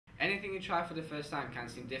anything you try for the first time can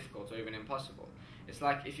seem difficult or even impossible. It's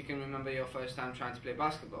like if you can remember your first time trying to play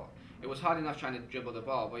basketball. It was hard enough trying to dribble the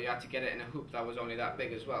ball, but you had to get it in a hoop that was only that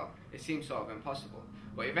big as well. It seemed sort of impossible.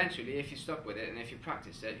 But eventually, if you stuck with it and if you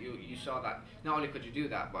practiced it, you saw that not only could you do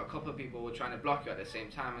that, but a couple of people were trying to block you at the same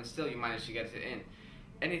time and still you managed to get it in.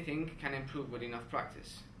 Anything can improve with enough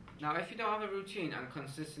practice. Now, if you don't have a routine and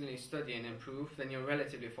consistently study and improve, then you're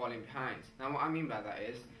relatively falling behind. Now, what I mean by that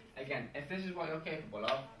is, again, if this is what you're capable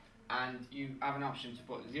of, and you have an option to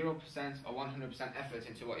put 0% or 100% effort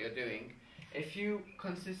into what you're doing, if you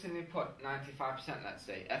consistently put 95%, let's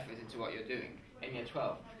say, effort into what you're doing in year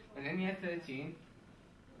 12, then in year 13,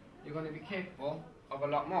 you're going to be capable of a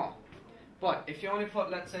lot more. But if you only put,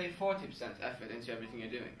 let's say, 40% effort into everything you're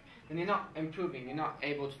doing, then you're not improving, you're not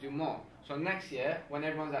able to do more. So next year, when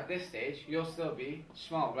everyone's at this stage, you'll still be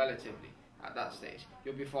small relatively at that stage.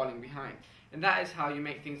 You'll be falling behind. And that is how you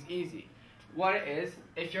make things easy. What it is,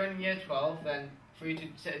 if you're in year 12, then for you to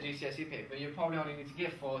sit a GCSE paper, you probably only need to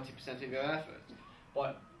give 40% of your effort.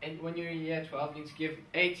 But when you're in year 12, you need to give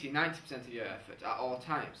 80-90% of your effort at all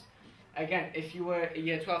times. Again, if you were a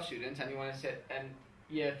year 12 student and you want to sit an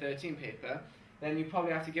year 13 paper, then you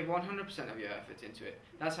probably have to give 100% of your effort into it.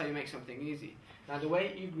 That's how you make something easy. Now, the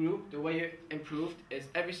way you grew, the way you improved, is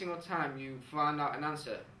every single time you found out an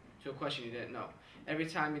answer to a question you didn't know. Every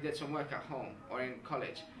time you did some work at home or in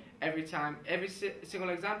college. Every single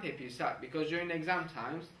exam paper you sat, because during the exam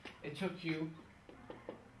times, it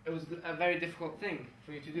was a very difficult thing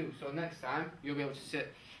for you to do. So next time, you'll be able to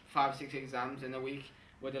sit 5-6 exams in a week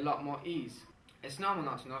with a lot more ease. It's normal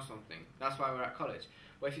not to know something. That's why we're at college.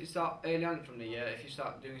 But if you start early on from the year, if you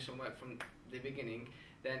start doing some work from the beginning,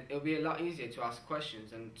 then it'll be a lot easier to ask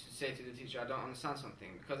questions and to say to the teacher, I don't understand something,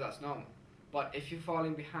 because that's normal. But if you're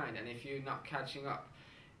falling behind and if you're not catching up,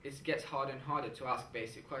 it gets harder and harder to ask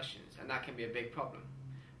basic questions, and that can be a big problem.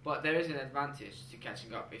 But there is an advantage to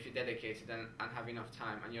catching up if you're dedicated and have enough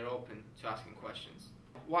time and you're open to asking questions.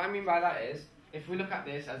 What I mean by that is, if we look at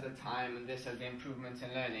this as the time and this as the improvement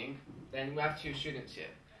in learning, then we have two students here.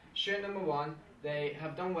 Student number one, they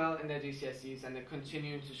have done well in their GCSEs and they're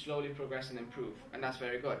continuing to slowly progress and improve, and that's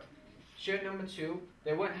very good. Student number two,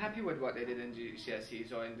 they weren't happy with what they did in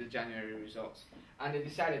GCSEs or in the January results, and they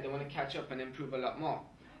decided they want to catch up and improve a lot more.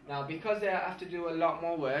 Now, because they have to do a lot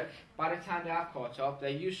more work, by the time they have caught up, they're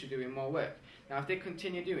used to doing more work. Now, if they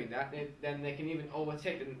continue doing that, then they can even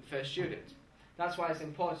overtake the first student. That's why it's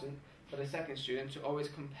important for the second student to always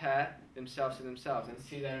compare themselves to themselves and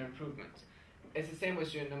see their improvement. It's the same with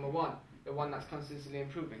student number one, the one that's consistently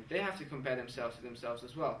improving. They have to compare themselves to themselves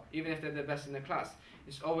as well, even if they're the best in the class.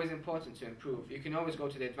 It's always important to improve. You can always go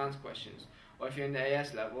to the advanced questions, or if you're in the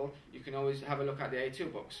AS level, you can always have a look at the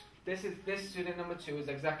A2 books. This student number two is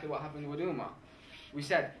exactly what happened with Umar. We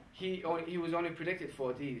said he was only predicted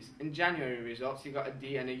 4 Ds. In January results, he got a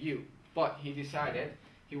D and a U, but he decided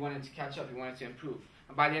he wanted to catch up, he wanted to improve.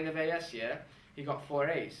 And by the end of AS year, he got 4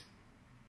 As.